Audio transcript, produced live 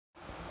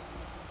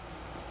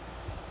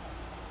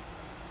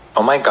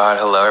Oh my god,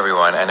 hello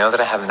everyone. I know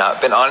that I have not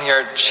been on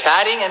here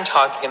chatting and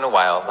talking in a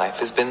while. Life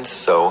has been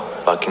so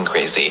fucking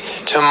crazy.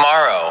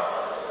 Tomorrow,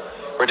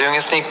 we're doing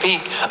a sneak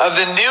peek of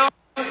the new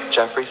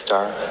Jeffree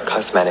Star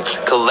Cosmetics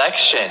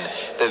collection.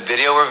 The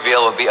video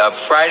reveal will be up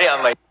Friday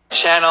on my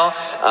channel.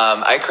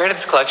 I created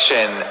this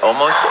collection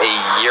almost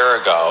a year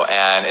ago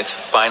and it's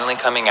finally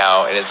coming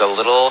out. It is a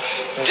little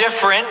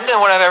different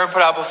than what I've ever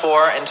put out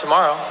before, and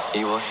tomorrow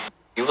you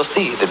will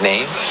see the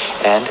name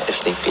and a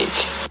sneak peek.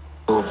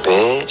 Ooh,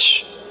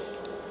 bitch.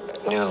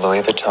 New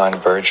Louis Vuitton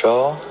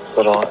Virgil,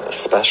 little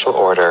special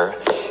order.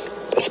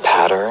 This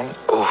pattern,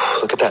 ooh,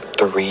 look at that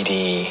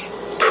 3D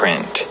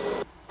print.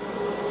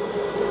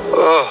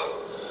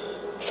 Oh,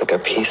 it's like a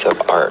piece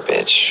of art,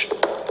 bitch.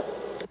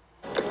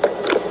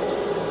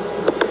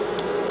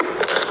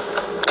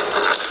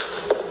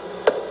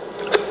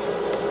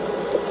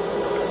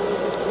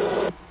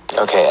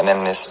 Okay, and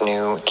then this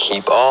new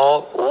Keep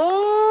All.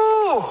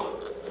 Ooh,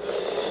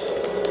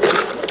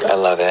 I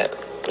love it.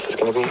 This is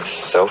gonna be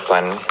so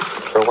fun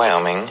for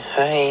Wyoming.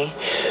 Hi.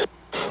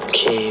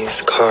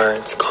 Keys,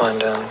 cards,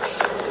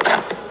 condoms.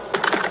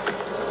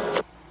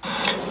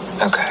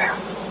 Okay.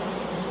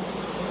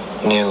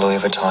 New Louis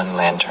Vuitton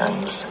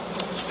lanterns.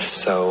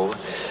 So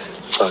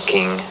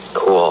fucking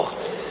cool.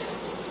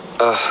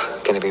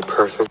 Gonna be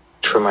perfect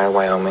for my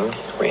Wyoming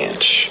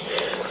ranch.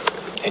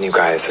 And you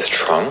guys, this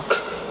trunk,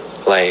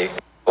 like,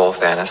 full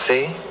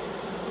fantasy.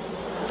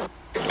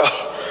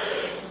 Oh,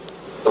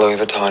 Louis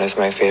Vuitton is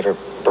my favorite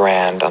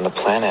brand on the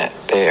planet.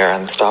 They are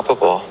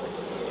unstoppable.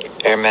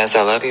 Hermes,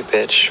 I love you,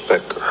 bitch,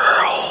 but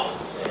girl,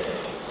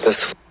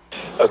 this...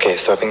 Okay,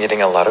 so I've been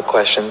getting a lot of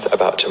questions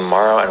about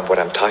tomorrow and what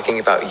I'm talking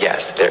about.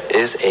 Yes, there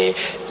is a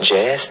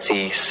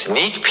JSC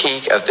sneak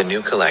peek of the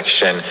new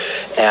collection,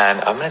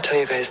 and I'm gonna tell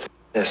you guys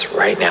this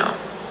right now.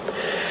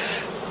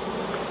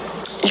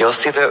 You'll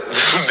see the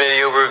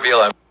video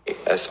reveal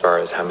as far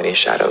as how many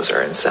shadows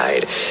are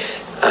inside,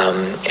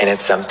 and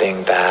it's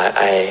something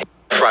that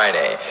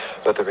Friday.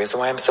 But the reason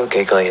why I'm so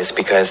giggly is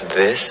because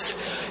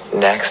this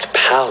next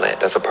palette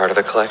that's a part of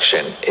the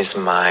collection is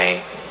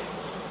my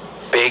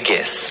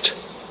biggest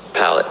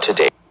palette to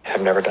date.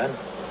 I've never done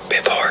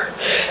before.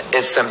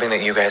 It's something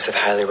that you guys have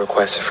highly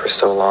requested for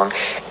so long,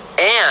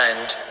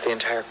 and the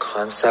entire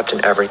concept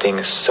and everything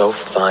is so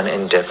fun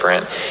and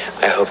different.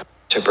 I hope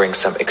to bring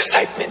some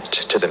excitement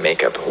to the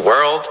makeup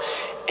world,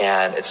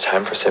 and it's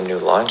time for some new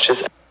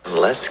launches.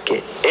 Let's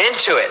get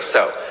into it.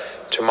 So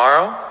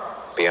tomorrow,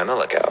 be on the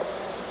lookout.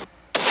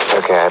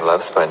 Okay, I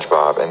love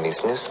SpongeBob, and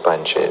these new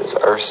sponges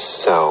are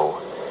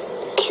so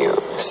cute.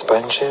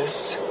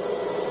 Sponges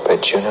by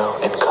Juno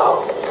 &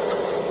 Co.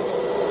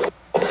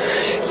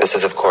 This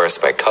is, of course,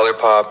 by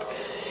ColourPop,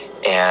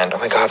 and oh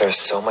my god, there's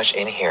so much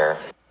in here.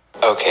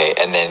 Okay,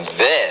 and then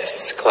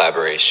this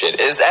collaboration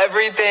is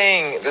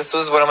everything. This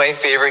was one of my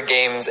favorite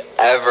games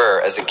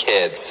ever as a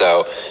kid,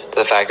 so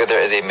the fact that there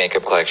is a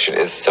makeup collection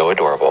is so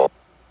adorable.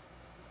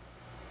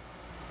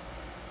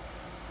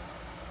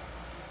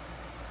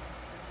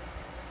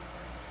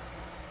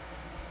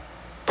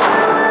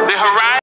 The horizon.